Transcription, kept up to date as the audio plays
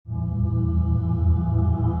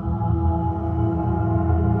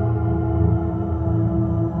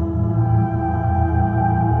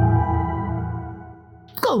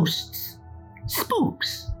Ghosts,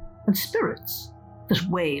 spooks, and spirits that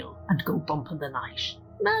wail and go bump in the night,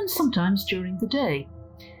 and sometimes during the day.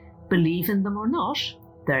 Believe in them or not,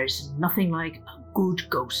 there's nothing like a good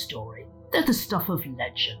ghost story. They're the stuff of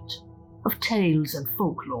legend, of tales and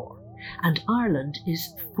folklore, and Ireland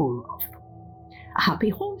is full of them. A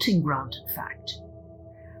happy haunting ground, in fact.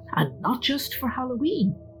 And not just for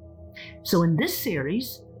Halloween. So in this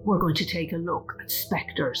series, we're going to take a look at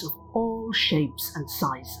spectres of all shapes and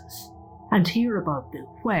sizes, and hear about the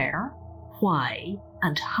where, why,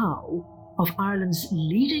 and how of Ireland's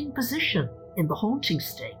leading position in the haunting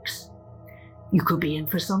stakes. You could be in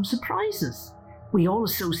for some surprises. We all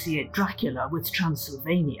associate Dracula with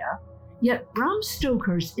Transylvania, yet Bram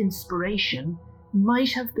Stoker's inspiration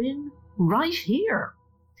might have been right here.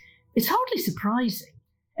 It's hardly surprising.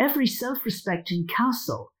 Every self-respecting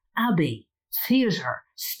castle, abbey, theatre,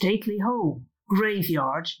 stately home,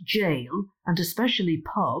 graveyard, jail, and especially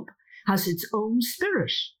pub has its own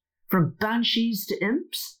spirit, from banshees to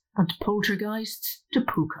imps and poltergeists to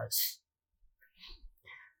pukas.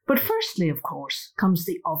 But firstly, of course, comes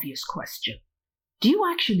the obvious question. Do you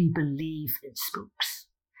actually believe in spooks?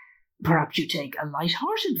 Perhaps you take a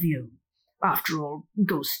light-hearted view. After all,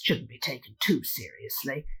 ghosts shouldn't be taken too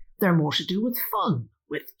seriously. They're more to do with fun,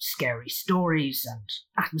 with scary stories and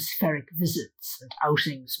atmospheric visits and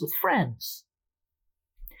outings with friends.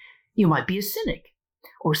 You might be a cynic,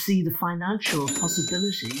 or see the financial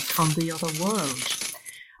possibilities from the other world.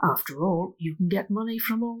 After all, you can get money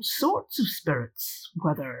from all sorts of spirits,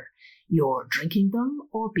 whether you're drinking them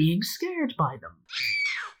or being scared by them.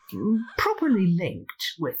 Properly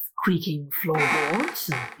linked with creaking floorboards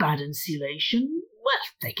and bad insulation, well,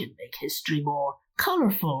 they can make history more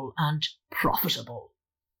colourful and profitable.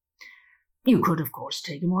 You could, of course,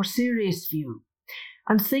 take a more serious view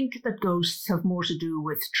and think that ghosts have more to do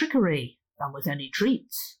with trickery than with any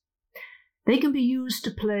treats. They can be used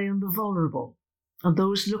to play on the vulnerable and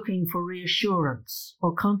those looking for reassurance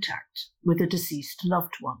or contact with a deceased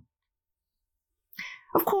loved one.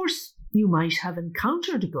 Of course, you might have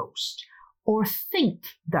encountered a ghost or think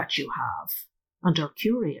that you have and are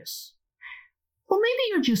curious. Or maybe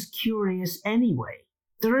you're just curious anyway.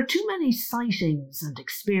 There are too many sightings and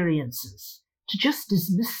experiences to just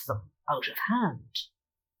dismiss them out of hand.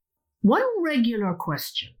 One regular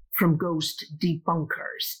question from ghost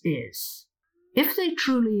debunkers is, if they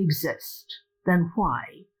truly exist, then why,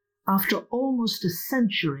 after almost a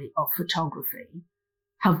century of photography,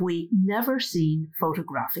 have we never seen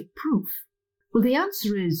photographic proof? Well, the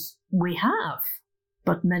answer is we have,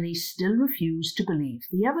 but many still refuse to believe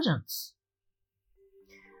the evidence.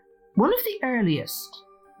 One of the earliest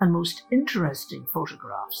and most interesting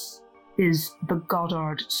photographs is the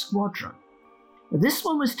Goddard Squadron. This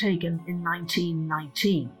one was taken in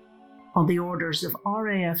 1919 on the orders of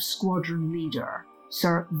RAF squadron leader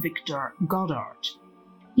Sir Victor Goddard.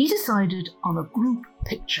 He decided on a group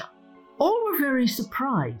picture. All were very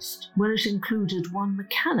surprised when it included one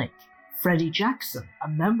mechanic, Freddie Jackson, a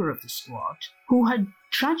member of the squad, who had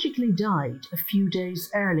tragically died a few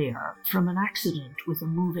days earlier from an accident with a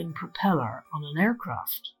moving propeller on an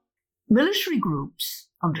aircraft. Military groups,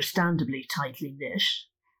 understandably tightly knit,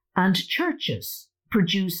 and churches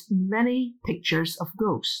produce many pictures of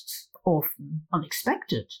ghosts, often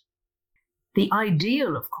unexpected. The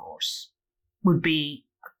ideal, of course, would be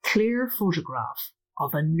a clear photograph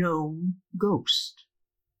of a known ghost.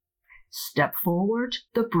 Step forward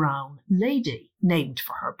the Brown Lady, named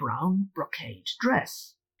for her brown brocade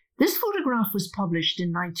dress. This photograph was published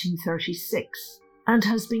in 1936 and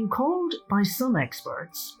has been called by some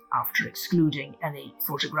experts, after excluding any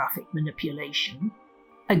photographic manipulation,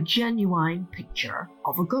 a genuine picture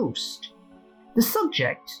of a ghost. The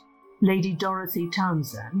subject, Lady Dorothy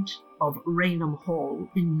Townsend of Rainham Hall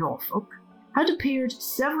in Norfolk, had appeared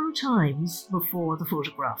several times before the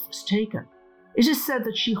photograph was taken. It is said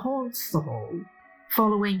that she haunts the hall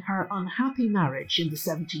following her unhappy marriage in the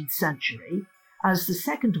 17th century as the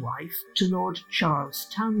second wife to Lord Charles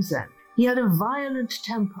Townshend. He had a violent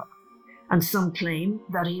temper, and some claim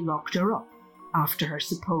that he locked her up after her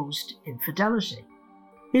supposed infidelity.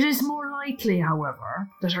 It is more likely, however,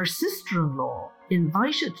 that her sister-in-law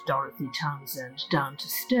invited Dorothy Townsend down to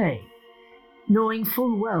stay, knowing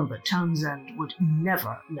full well that Townsend would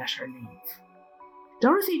never let her leave.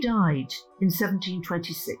 Dorothy died in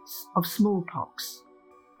 1726 of smallpox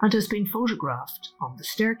and has been photographed on the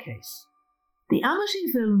staircase. The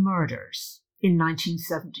Amityville murders in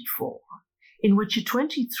 1974, in which a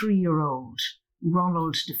 23-year-old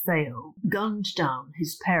Ronald DeFeo gunned down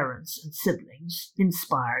his parents and siblings,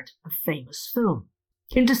 inspired a famous film.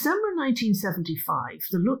 In December 1975,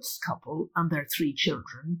 the Lutz couple and their 3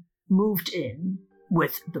 children moved in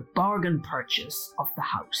with the bargain purchase of the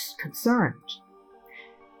house concerned.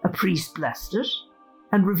 A priest blessed it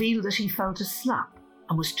and revealed that he felt a slap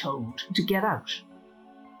and was told to get out.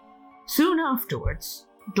 Soon afterwards,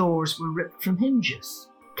 doors were ripped from hinges,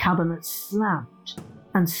 cabinets slammed,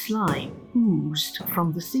 and slime oozed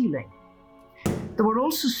from the ceiling. There were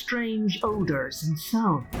also strange odours and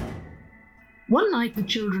sound. One night the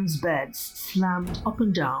children's beds slammed up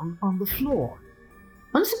and down on the floor.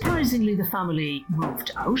 Unsurprisingly, the family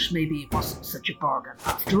moved out. Maybe it wasn't such a bargain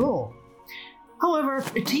after all. However,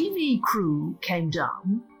 a TV crew came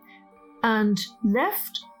down and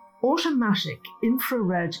left automatic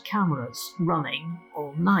infrared cameras running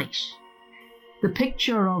all night. The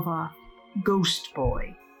picture of a ghost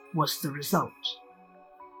boy was the result.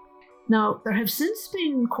 Now, there have since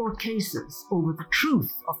been court cases over the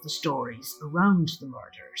truth of the stories around the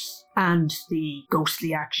murders and the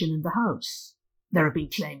ghostly action in the house. There have been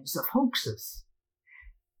claims of hoaxes.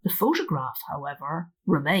 The photograph, however,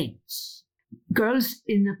 remains. Girls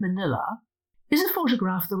in Manila is a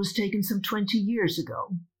photograph that was taken some 20 years ago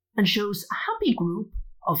and shows a happy group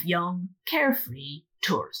of young, carefree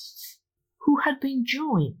tourists who had been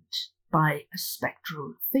joined by a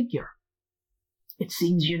spectral figure. It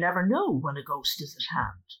seems you never know when a ghost is at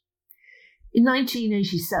hand. In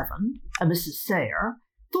 1987, a Mrs. Sayer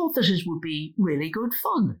thought that it would be really good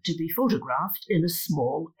fun to be photographed in a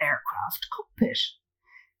small aircraft cockpit.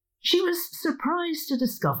 She was surprised to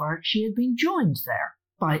discover she had been joined there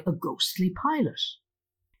by a ghostly pilot.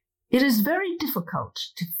 It is very difficult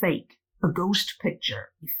to fake a ghost picture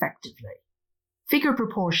effectively. Figure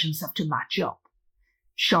proportions have to match up.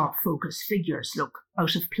 Sharp focus figures look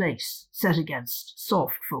out of place set against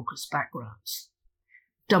soft focus backgrounds.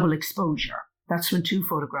 Double exposure, that's when 2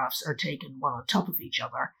 photographs are taken one on top of each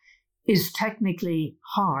other, is technically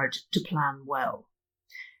hard to plan well.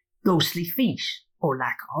 Ghostly feet, or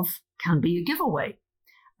lack of, can be a giveaway,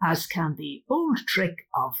 as can the old trick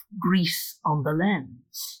of grease on the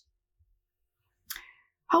lens.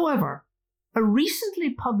 However, a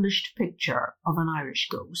recently published picture of an Irish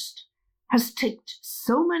ghost has ticked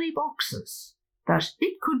so many boxes that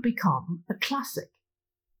it could become a classic.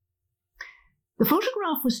 The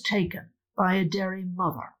photograph was taken by a Derry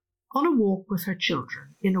mother on a walk with her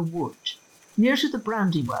children in a wood near to the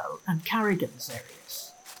Brandywell and Carrigan's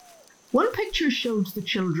areas. One picture showed the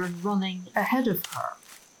children running ahead of her,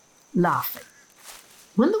 laughing.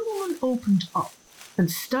 When the woman opened up and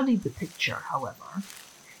studied the picture, however,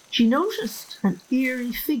 she noticed an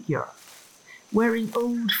eerie figure wearing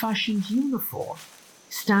old-fashioned uniform,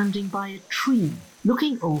 standing by a tree,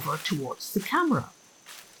 looking over towards the camera.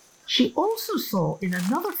 She also saw in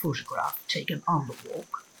another photograph taken on the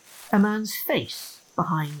walk a man's face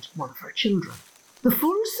behind one of her children. The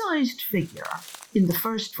full-sized figure in the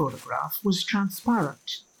first photograph was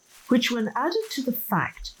transparent, which when added to the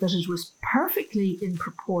fact that it was perfectly in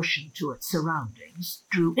proportion to its surroundings,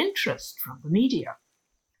 drew interest from the media.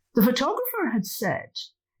 The photographer had said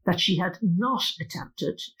that she had not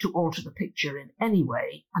attempted to alter the picture in any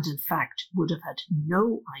way and in fact would have had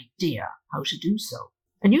no idea how to do so.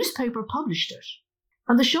 A newspaper published it,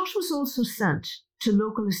 and the shot was also sent to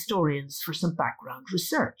local historians for some background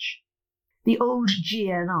research. The old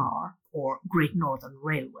GNR, or Great Northern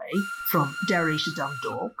Railway, from Derry to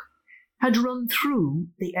Dundalk, had run through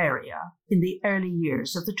the area in the early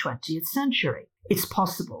years of the 20th century. It's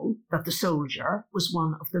possible that the soldier was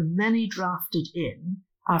one of the many drafted in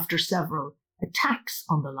after several attacks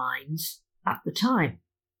on the lines at the time.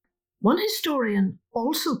 One historian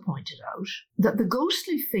also pointed out that the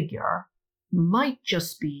ghostly figure might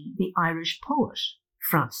just be the Irish poet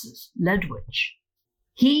Francis Ledwidge.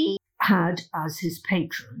 He had as his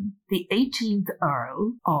patron the 18th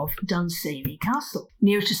Earl of Dunsany Castle,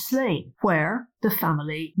 near to Slane, where the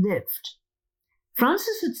family lived.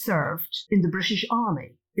 Francis had served in the British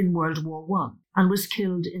Army in World War I and was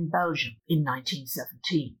killed in Belgium in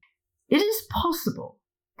 1917. It is possible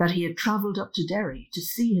that he had travelled up to Derry to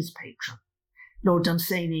see his patron. Lord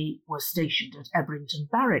Dunsany was stationed at Ebrington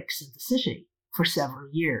Barracks in the city for several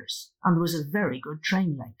years, and there was a very good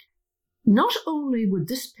train link. Not only would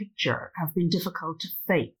this picture have been difficult to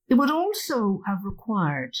fake, it would also have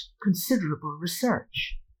required considerable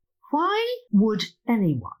research. Why would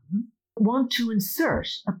anyone want to insert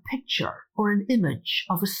a picture or an image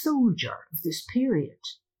of a soldier of this period?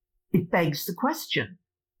 It begs the question,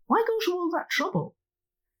 why go to all that trouble?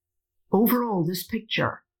 Overall, this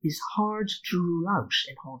picture is hard to rule out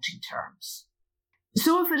in haunting terms.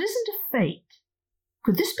 So if it isn't a fake,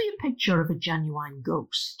 could this be a picture of a genuine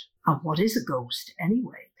ghost? And what is a ghost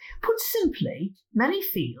anyway? Put simply, many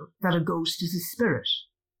feel that a ghost is a spirit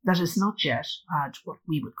that has not yet had what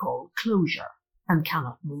we would call closure and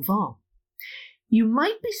cannot move on. You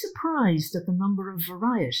might be surprised at the number of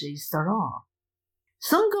varieties there are.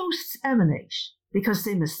 Some ghosts emanate because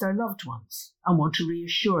they miss their loved ones and want to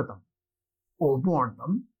reassure them, or warn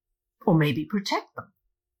them, or maybe protect them.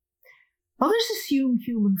 Others assume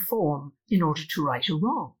human form in order to right a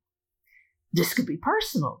wrong. This could be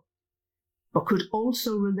personal, but could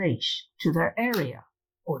also relate to their area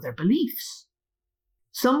or their beliefs.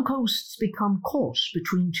 Some ghosts become caught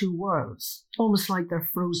between two worlds, almost like they're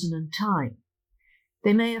frozen in time.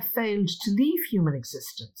 They may have failed to leave human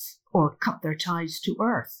existence or cut their ties to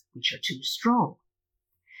earth, which are too strong.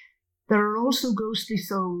 There are also ghostly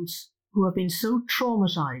souls who have been so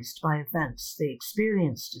traumatized by events they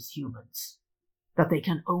experienced as humans that they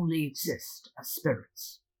can only exist as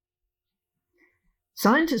spirits.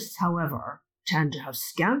 Scientists, however, tend to have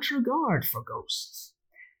scant regard for ghosts.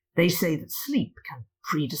 They say that sleep can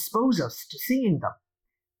predispose us to seeing them.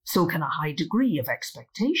 So can a high degree of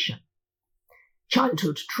expectation.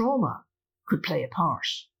 Childhood trauma could play a part,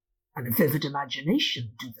 and a vivid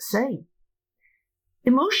imagination do the same.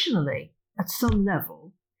 Emotionally, at some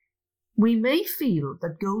level, we may feel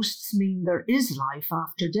that ghosts mean there is life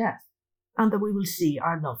after death, and that we will see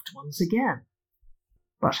our loved ones again.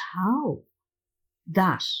 But how?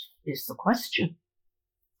 That is the question.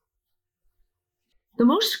 The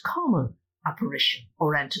most common apparition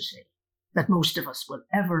or entity that most of us will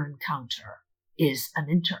ever encounter is an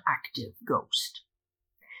interactive ghost.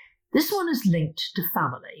 This one is linked to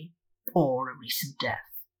family or a recent death.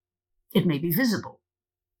 It may be visible.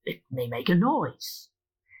 It may make a noise.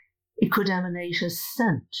 It could emanate a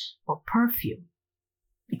scent or perfume.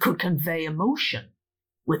 It could convey emotion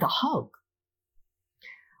with a hug,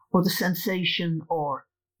 or the sensation or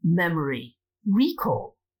memory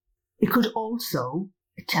recall. It could also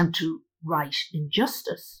attempt to right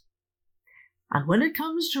injustice. And when it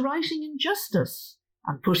comes to righting injustice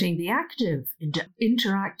and putting the active into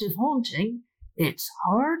interactive haunting, it's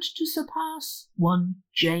hard to surpass one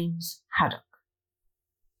James Haddock.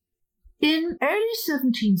 In early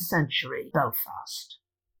 17th century Belfast,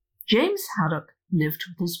 James Haddock lived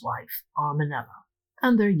with his wife Arminella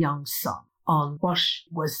and their young son on what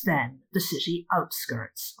was then the city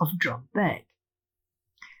outskirts of Drumbeg.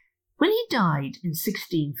 When he died in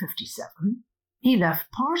 1657, he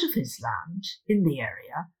left part of his land in the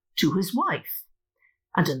area to his wife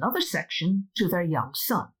and another section to their young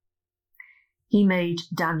son. He made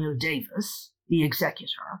Daniel Davis the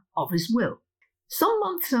executor of his will. Some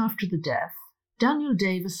months after the death, Daniel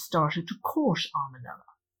Davis started to court Arminella.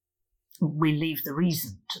 We leave the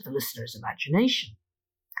reason to the listener's imagination.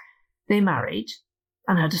 They married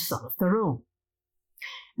and had a son of their own.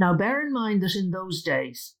 Now bear in mind that in those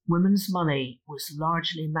days, women's money was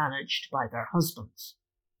largely managed by their husbands.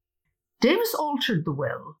 Davis altered the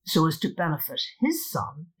will so as to benefit his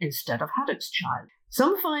son instead of Haddock's child.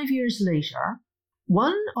 Some 5 years later,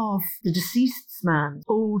 one of the deceased man's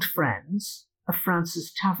old friends, a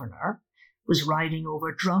Francis Taverner, was riding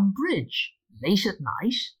over Drum Bridge late at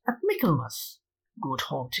night at Michaelmas, good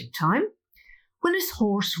haunting time, when his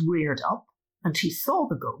horse reared up and he saw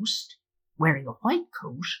the ghost, wearing a white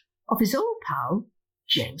coat, of his old pal,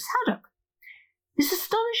 James Haddock. His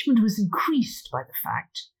astonishment was increased by the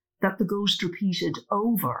fact that the ghost repeated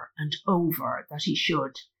over and over that he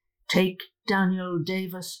should take Daniel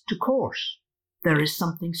Davis to court. There is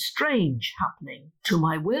something strange happening to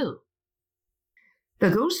my will. The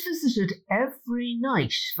ghost visited every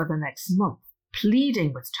night for the next month,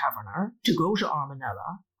 pleading with Taverner to go to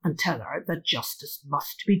Arminella and tell her that justice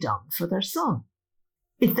must be done for their son.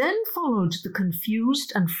 It then followed the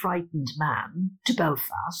confused and frightened man to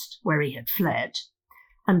Belfast, where he had fled,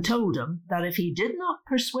 and told him that if he did not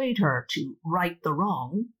persuade her to right the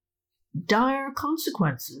wrong, dire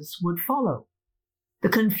consequences would follow. The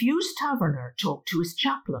confused Taverner talked to his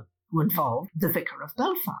chaplain, who involved the Vicar of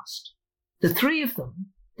Belfast. The three of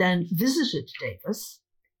them then visited Davis,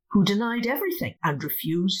 who denied everything and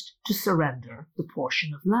refused to surrender the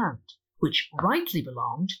portion of land, which rightly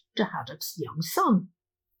belonged to Haddock's young son.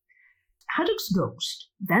 Haddock's ghost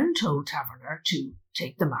then told Taverner to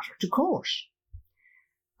take the matter to court.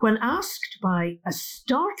 When asked by a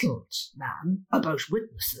startled man about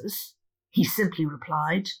witnesses, he simply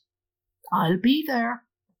replied, "I'll be there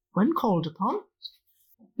when called upon."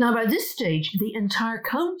 Now, by this stage, the entire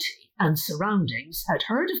county and surroundings had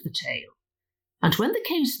heard of the tale, and when the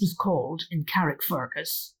case was called in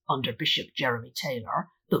Carrickfergus under Bishop Jeremy Taylor,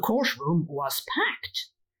 the courtroom was packed.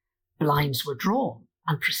 Blinds were drawn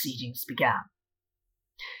and proceedings began.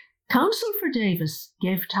 Counsel for Davis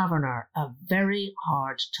gave Taverner a very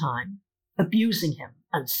hard time, abusing him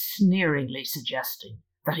and sneeringly suggesting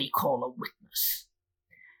that he call a witness.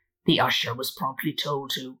 The usher was promptly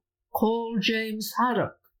told to call James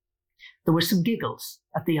Haddock. There were some giggles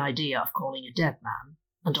at the idea of calling a dead man,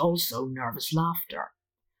 and also nervous laughter.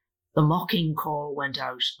 The mocking call went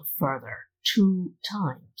out a further 2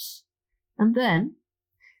 times, and then,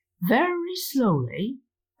 very slowly,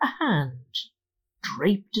 a hand,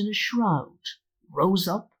 draped in a shroud, rose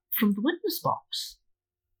up from the witness box.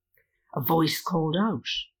 A voice called out,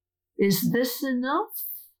 "Is this enough?"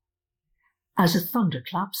 as a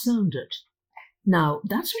thunderclap sounded. Now,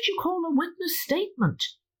 that's what you call a witness statement.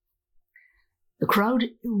 The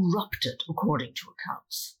crowd erupted, according to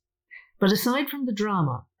accounts. But aside from the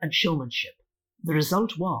drama and showmanship, the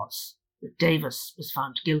result was that Davis was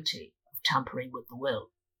found guilty of tampering with the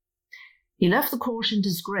will. He left the court in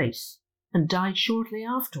disgrace and died shortly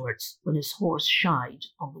afterwards when his horse shied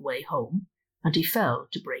on the way home and he fell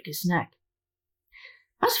to break his neck.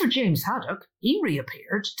 As for James Haddock, he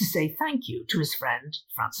reappeared to say thank you to his friend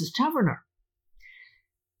Francis Taverner.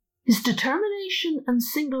 His determination and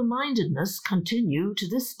single-mindedness continue to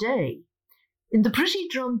this day. In the pretty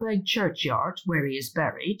Drumbeg churchyard where he is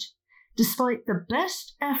buried, despite the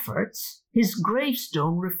best efforts, his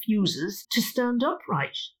gravestone refuses to stand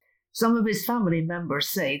upright. Some of his family members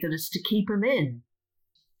say that it's to keep him in.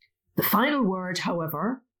 The final word,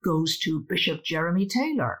 however, goes to Bishop Jeremy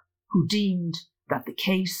Taylor, who deemed that the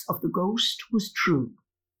case of the ghost was true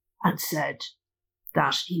and said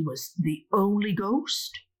that he was the only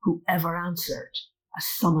ghost who ever answered a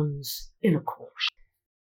summons in a court.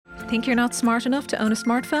 Think you're not smart enough to own a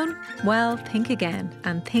smartphone? Well, think again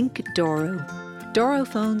and think Doro. Doro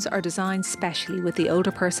phones are designed specially with the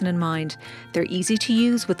older person in mind. They're easy to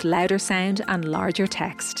use with louder sound and larger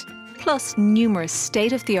text. Plus numerous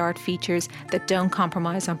state-of-the-art features that don't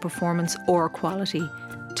compromise on performance or quality.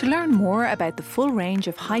 To learn more about the full range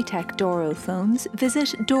of high-tech Doro phones,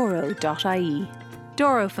 visit doro.ie.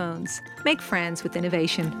 Doro phones. Make friends with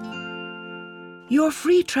innovation. Your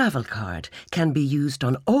free travel card can be used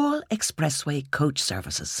on all expressway coach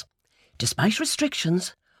services. Despite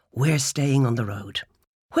restrictions, we're staying on the road.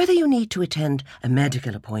 Whether you need to attend a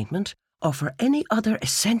medical appointment or for any other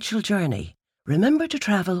essential journey, remember to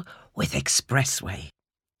travel with Expressway.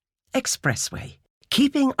 Expressway,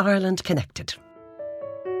 keeping Ireland connected.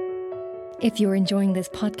 If you're enjoying this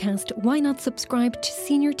podcast, why not subscribe to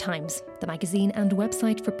Senior Times, the magazine and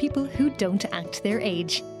website for people who don't act their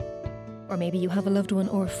age? Or maybe you have a loved one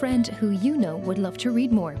or a friend who you know would love to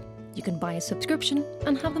read more. You can buy a subscription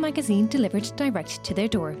and have the magazine delivered direct to their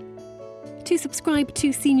door. To subscribe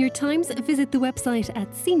to Senior Times, visit the website at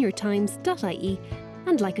seniortimes.ie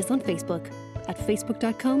and like us on Facebook at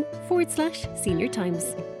facebook.com/Senior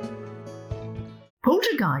Times.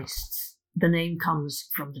 Poltergeists, the name comes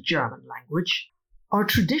from the German language, are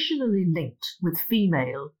traditionally linked with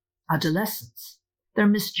female adolescents. They're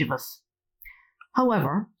mischievous.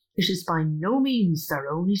 However, it is by no means their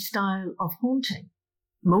only style of haunting,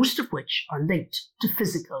 most of which are linked to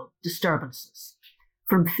physical disturbances,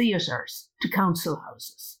 from theatres to council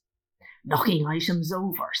houses. Knocking items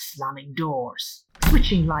over, slamming doors,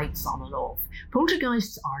 switching lights on and off.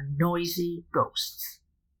 Poltergeists are noisy ghosts.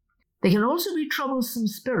 They can also be troublesome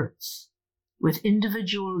spirits, with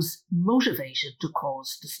individuals motivated to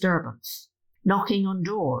cause disturbance. Knocking on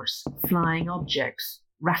doors, flying objects,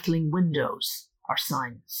 rattling windows are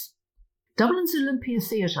signs. Dublin's Olympia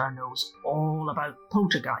Theatre knows all about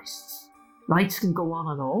poltergeists. Lights can go on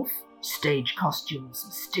and off, stage costumes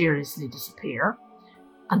mysteriously disappear,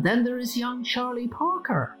 and then there is young Charlie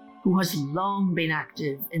Parker, who has long been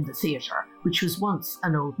active in the theatre, which was once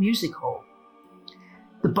an old music hall.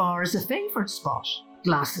 The bar is a favourite spot.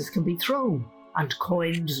 Glasses can be thrown and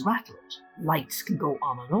coins rattled. Lights can go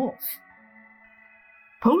on and off.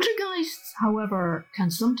 Poltergeists, however, can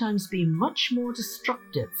sometimes be much more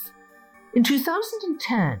destructive. In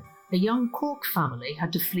 2010, a young Cork family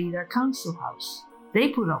had to flee their council house. They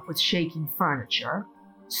put up with shaking furniture,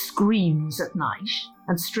 screams at night,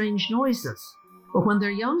 and strange noises. But when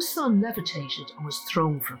their young son levitated and was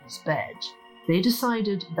thrown from his bed, they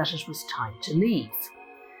decided that it was time to leave.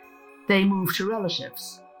 They moved to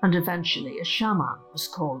relatives, and eventually a shaman was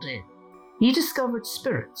called in. He discovered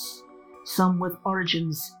spirits, some with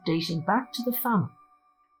origins dating back to the famine.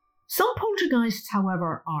 Some poltergeists,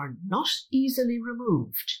 however, are not easily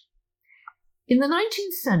removed. In the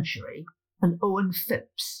 19th century, an Owen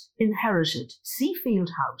Phipps inherited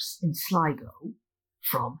Seafield House in Sligo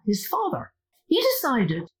from his father. He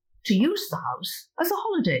decided to use the house as a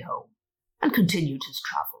holiday home and continued his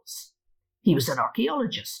travels. He was an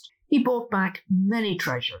archaeologist. He brought back many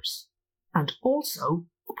treasures, and also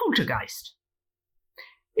a poltergeist.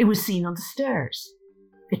 It was seen on the stairs.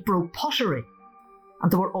 It broke pottery, and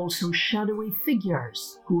there were also shadowy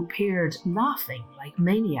figures who appeared laughing like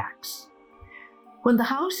maniacs. When the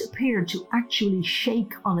house appeared to actually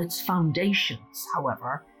shake on its foundations,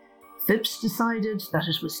 however, Phipps decided that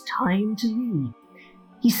it was time to leave.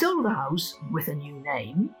 He sold the house with a new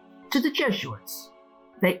name to the Jesuits.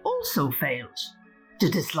 They also failed to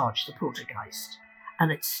dislodge the poltergeist,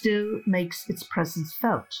 and it still makes its presence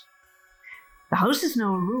felt. The house is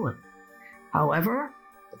now a ruin. However,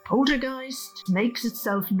 the poltergeist makes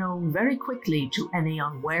itself known very quickly to any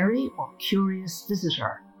unwary or curious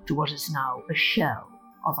visitor to what is now a shell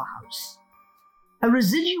of a house. A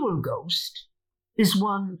residual ghost is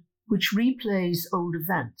one which replays old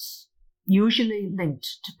events, usually linked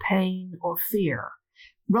to pain or fear,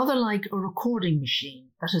 rather like a recording machine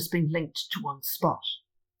that has been linked to one spot.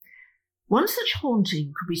 One such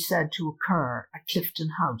haunting could be said to occur at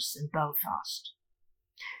Clifton House in Belfast.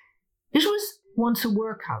 It was once a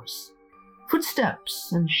workhouse.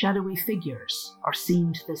 Footsteps and shadowy figures are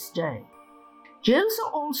seen to this day. Jails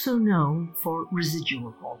are also known for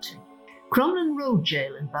residual haunting. Crumlin Road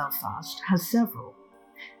Jail in Belfast has several.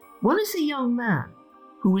 One is a young man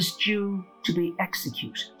who was due to be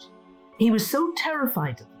executed. He was so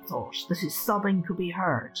terrified at the thought that his sobbing could be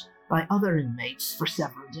heard by other inmates for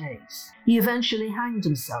several days. He eventually hanged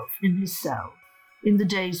himself in his cell in the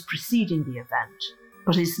days preceding the event,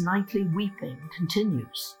 but his nightly weeping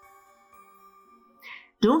continues.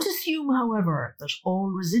 Don't assume, however, that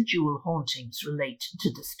all residual hauntings relate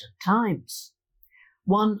to distant times.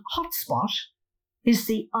 One hotspot is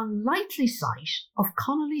the unlikely site of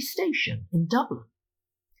Connolly Station in Dublin.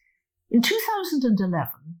 In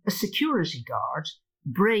 2011, a security guard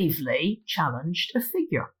bravely challenged a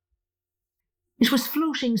figure. It was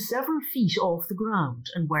floating several feet off the ground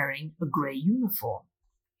and wearing a grey uniform.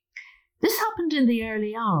 This happened in the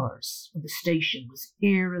early hours when the station was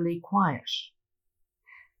eerily quiet.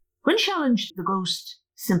 When challenged, the ghost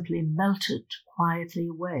simply melted quietly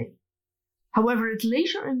away. However, it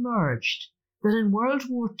later emerged that in World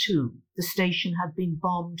War II, the station had been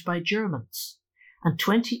bombed by Germans and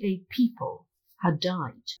 28 people had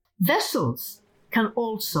died. Vessels can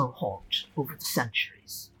also haunt over the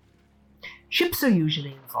centuries. Ships are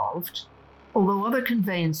usually involved, although other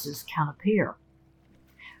conveyances can appear.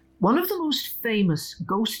 One of the most famous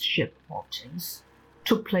ghost ship hauntings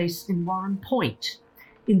took place in Warren Point,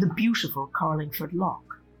 in the beautiful Carlingford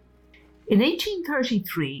Loch. In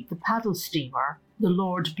 1833, the paddle steamer, the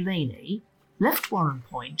Lord Blaney, left Warren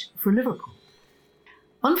Point for Liverpool.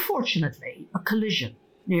 Unfortunately, a collision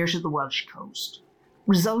near to the Welsh coast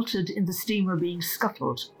resulted in the steamer being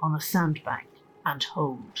scuttled on a sandbank and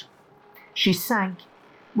holed. She sank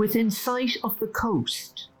within sight of the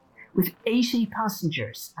coast, with 80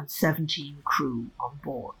 passengers and 17 crew on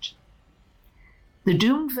board. The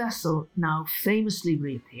doomed vessel now famously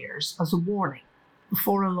reappears as a warning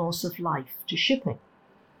before a loss of life to shipping.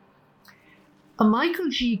 A Michael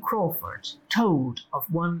G. Crawford told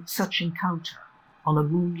of one such encounter on a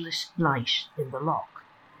moonlit night in the loch.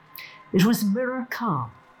 It was mirror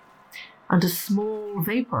calm, and a small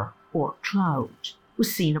vapour or cloud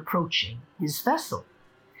was seen approaching his vessel,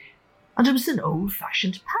 and it was an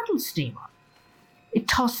old-fashioned paddle steamer. It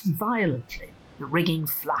tossed violently, the rigging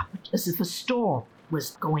flapped as if a storm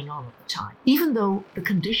was going on at the time, even though the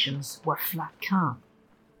conditions were flat calm.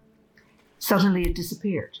 Suddenly it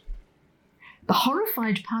disappeared. The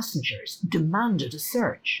horrified passengers demanded a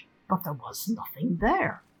search, but there was nothing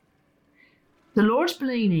there. The Lord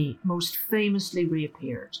Blaney most famously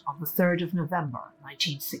reappeared on the 3rd of November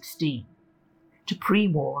 1916 to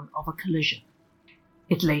pre-warn of a collision.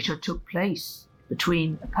 It later took place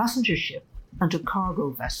between a passenger ship and a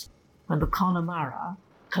cargo vessel when the Connemara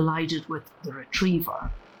collided with the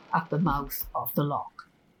Retriever at the mouth of the loch.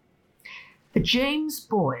 James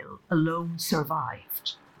Boyle alone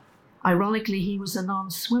survived. Ironically, he was a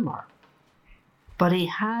non-swimmer, but he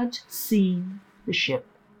had seen the ship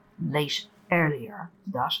earlier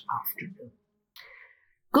that afternoon.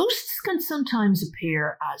 Ghosts can sometimes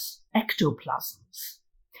appear as ectoplasms.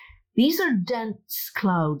 These are dense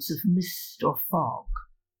clouds of mist or fog,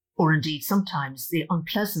 or indeed sometimes the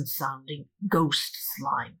unpleasant-sounding ghost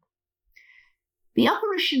slime. The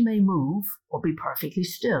apparition may move or be perfectly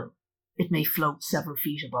still. It may float several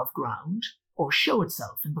feet above ground or show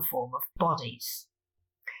itself in the form of bodies.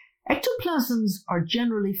 Ectoplasms are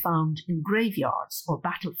generally found in graveyards or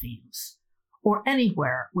battlefields, or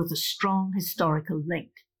anywhere with a strong historical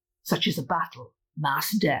link, such as a battle,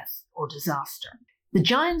 mass death, or disaster. The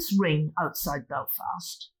Giant's Ring outside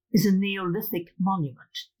Belfast is a Neolithic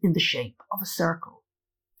monument in the shape of a circle.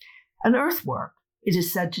 An earthwork, it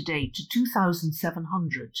is said to date to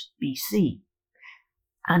 2700 BC,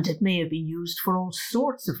 and it may have been used for all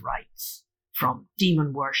sorts of rites, from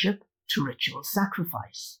demon worship to ritual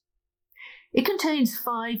sacrifice. It contains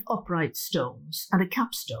 5 upright stones and a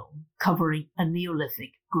capstone covering a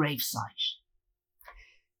Neolithic gravesite.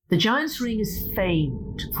 The Giant's Ring is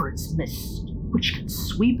famed for its mist, which can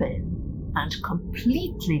sweep in and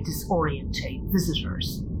completely disorientate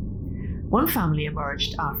visitors. One family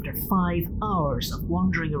emerged after 5 hours of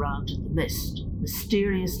wandering around in the mist,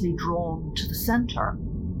 mysteriously drawn to the centre.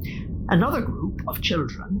 Another group of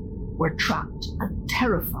children were trapped and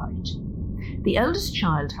terrified. The eldest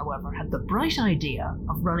child, however, had the bright idea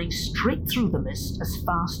of running straight through the mist as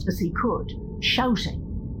fast as he could,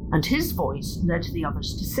 shouting, and his voice led the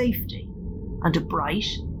others to safety and a bright,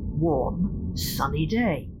 warm, sunny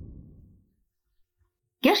day.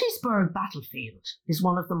 Gettysburg Battlefield is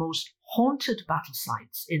one of the most haunted battle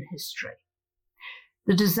sites in history.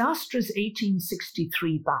 The disastrous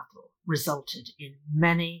 1863 battle resulted in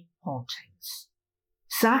many hauntings.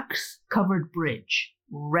 Sachs-covered bridge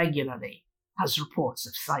regularly has reports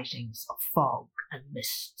of sightings of fog and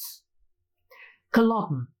mists.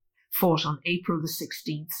 Culloden, fought on April the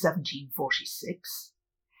 16th, 1746,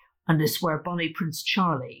 and is where Bonnie Prince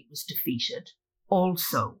Charlie was defeated,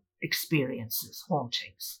 also experiences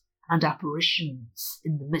hauntings and apparitions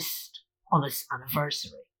in the mist on its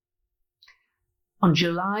anniversary. On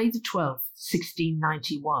July the 12th,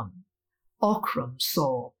 1691, Aughrim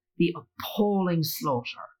saw the appalling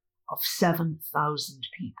slaughter of 7,000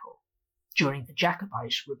 people during the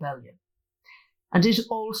Jacobite Rebellion, and it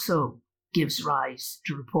also gives rise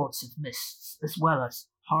to reports of mists as well as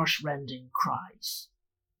harsh-rending cries.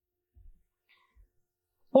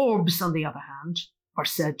 Orbs, on the other hand, are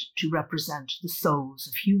said to represent the souls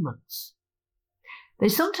of humans. They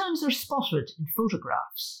sometimes are spotted in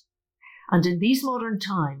photographs, and in these modern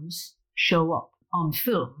times show up on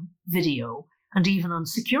film, video, and even on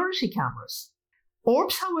security cameras.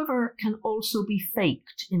 Orbs, however, can also be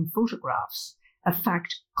faked in photographs, a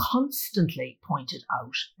fact constantly pointed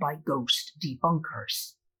out by ghost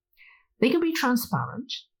debunkers. They can be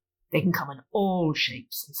transparent, they can come in all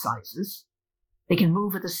shapes and sizes, they can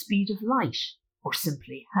move at the speed of light, or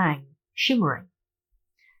simply hang shimmering.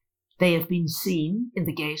 They have been seen in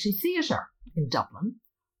the Gaiety Theatre in Dublin,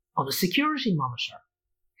 on a security monitor,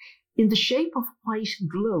 in the shape of white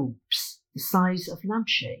globes the size of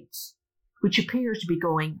lampshades, which appear to be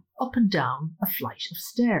going up and down a flight of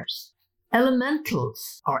stairs.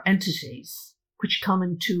 Elementals are entities which come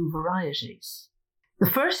in 2 varieties. The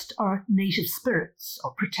first are native spirits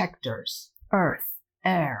or protectors, earth,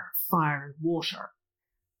 air, fire and water.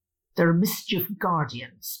 There are mischief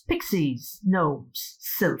guardians, pixies, gnomes,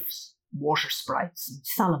 sylphs, water sprites and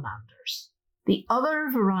salamanders. The other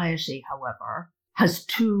variety, however, has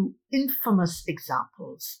 2 infamous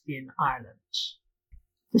examples in Ireland.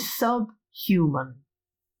 The subhuman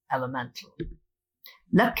elemental.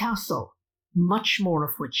 Leap Castle, much more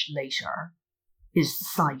of which later, is the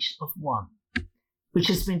site of one, which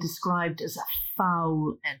has been described as a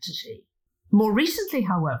foul entity. More recently,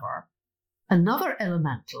 however, another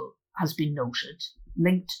elemental has been noted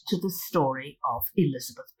linked to the story of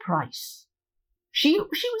Elizabeth Price. She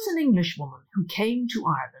was an Englishwoman who came to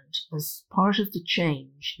Ireland as part of the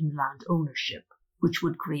change in land ownership, which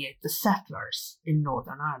would create the settlers in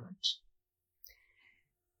Northern Ireland.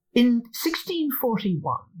 In 1641,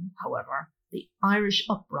 however, the Irish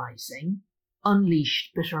uprising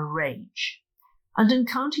unleashed bitter rage, and in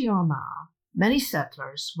County Armagh, many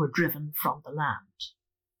settlers were driven from the land.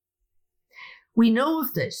 We know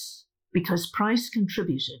of this because Price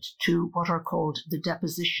contributed to what are called the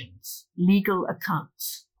depositions, legal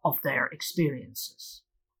accounts of their experiences.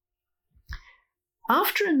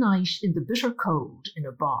 After a night in the bitter cold in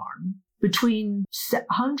a barn, between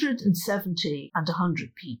 170 and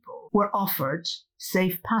 100 people were offered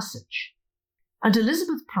safe passage, and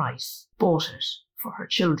Elizabeth Price bought it for her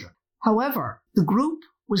children. However, the group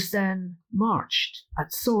was then marched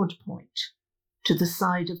at sword point to the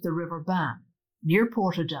side of the River Bann, near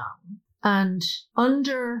Portadown, and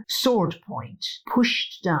under sword point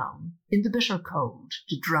pushed down in the bitter cold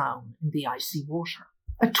to drown in the icy water.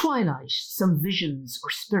 At twilight, some visions or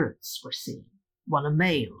spirits were seen, one a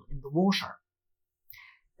male in the water.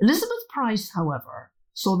 Elizabeth Price, however,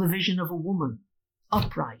 saw the vision of a woman,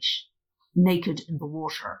 upright, naked in the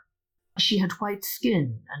water. She had white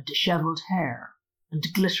skin and dishevelled hair and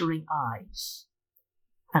glittering eyes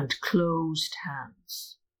and closed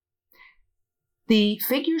hands. The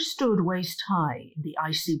figure stood waist high in the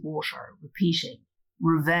icy water, repeating,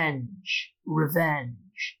 revenge,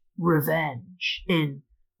 revenge, revenge in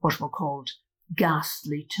what were called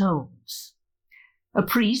ghastly tones. A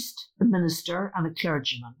priest, a minister, and a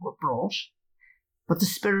clergyman were brought, but the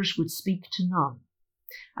spirit would speak to none,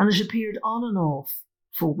 and it appeared on and off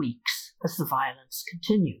for weeks as the violence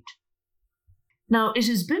continued. Now, it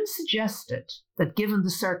has been suggested that given the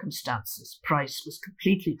circumstances, Price was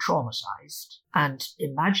completely traumatized and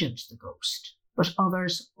imagined the ghost, but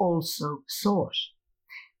others also saw it.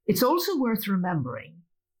 It's also worth remembering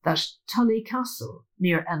that Tully Castle,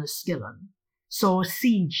 near Enniskillen, saw a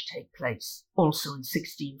siege take place, also in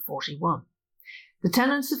 1641. The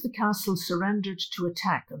tenants of the castle surrendered to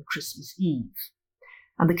attack on Christmas Eve,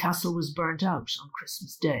 and the castle was burnt out on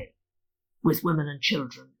Christmas Day, with women and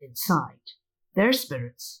children inside. Their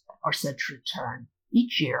spirits are said to return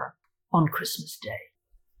each year on Christmas Day.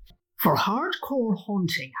 For hardcore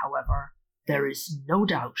haunting, however, there is no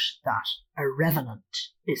doubt that a revenant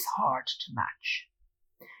is hard to match.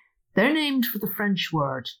 They're named for the French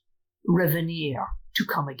word revenir, to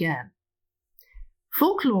come again.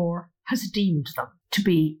 Folklore has deemed them to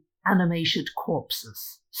be animated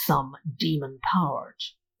corpses, some demon-powered.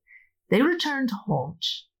 They return to haunt,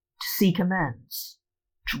 to seek amends,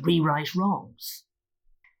 to rewrite wrongs.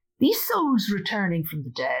 These souls returning from the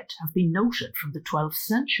dead have been noted from the 12th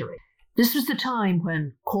century. This was the time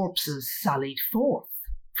when corpses sallied forth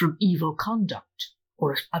from evil conduct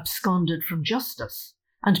or absconded from justice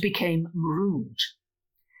and became marooned.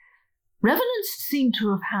 Revenants seem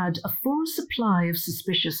to have had a full supply of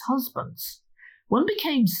suspicious husbands. One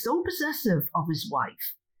became so possessive of his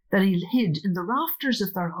wife that he hid in the rafters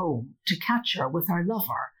of their home to catch her with her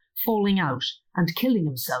lover, falling out and killing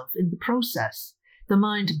himself in the process. The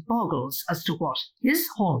mind boggles as to what his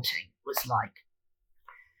haunting was like.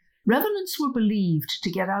 Revenants were believed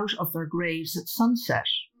to get out of their graves at sunset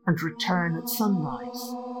and return at sunrise.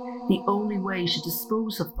 The only way to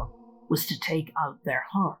dispose of them was to take out their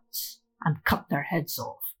hearts and cut their heads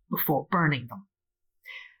off before burning them.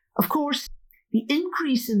 Of course, the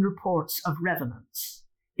increase in reports of revenants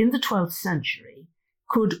in the 12th century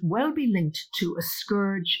could well be linked to a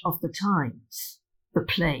scourge of the times, the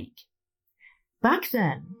plague. Back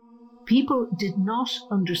then, people did not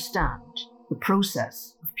understand the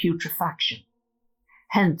process of putrefaction.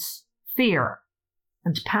 Hence, fear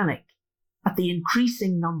and panic at the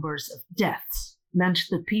increasing numbers of deaths meant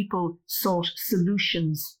that people sought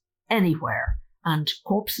solutions anywhere, and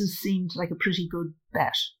corpses seemed like a pretty good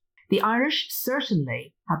bet. The Irish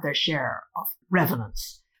certainly had their share of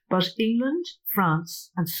revenants, but England,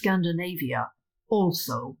 France, and Scandinavia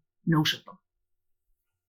also noted them.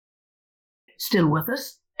 Still with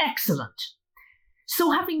us? Excellent.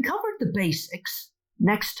 So having covered the basics,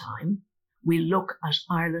 next time we'll look at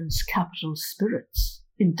Ireland's capital spirits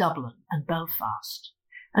in Dublin and Belfast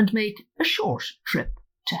and make a short trip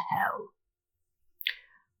to hell.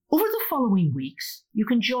 Over the following weeks, you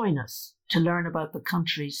can join us to learn about the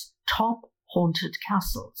country's top haunted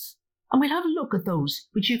castles, and we'll have a look at those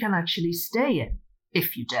which you can actually stay in,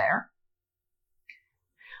 if you dare.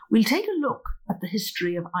 We'll take a look at the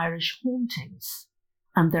history of Irish hauntings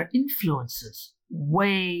and their influences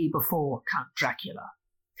way before Count Dracula.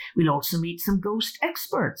 We'll also meet some ghost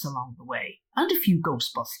experts along the way, and a few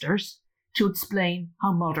ghostbusters to explain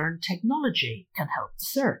how modern technology can help the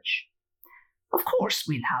search. Of course,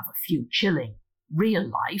 we'll have a few chilling, real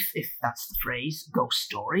life, if that's the phrase, ghost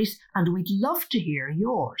stories, and we'd love to hear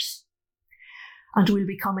yours. And we'll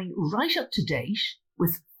be coming right up to date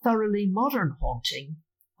with thoroughly modern haunting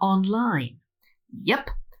online. Yep,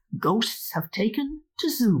 ghosts have taken to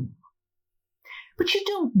Zoom. But you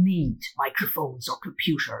don't need microphones or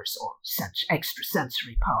computers or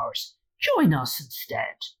extrasensory powers. Join us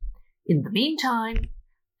instead. In the meantime,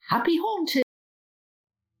 happy haunting!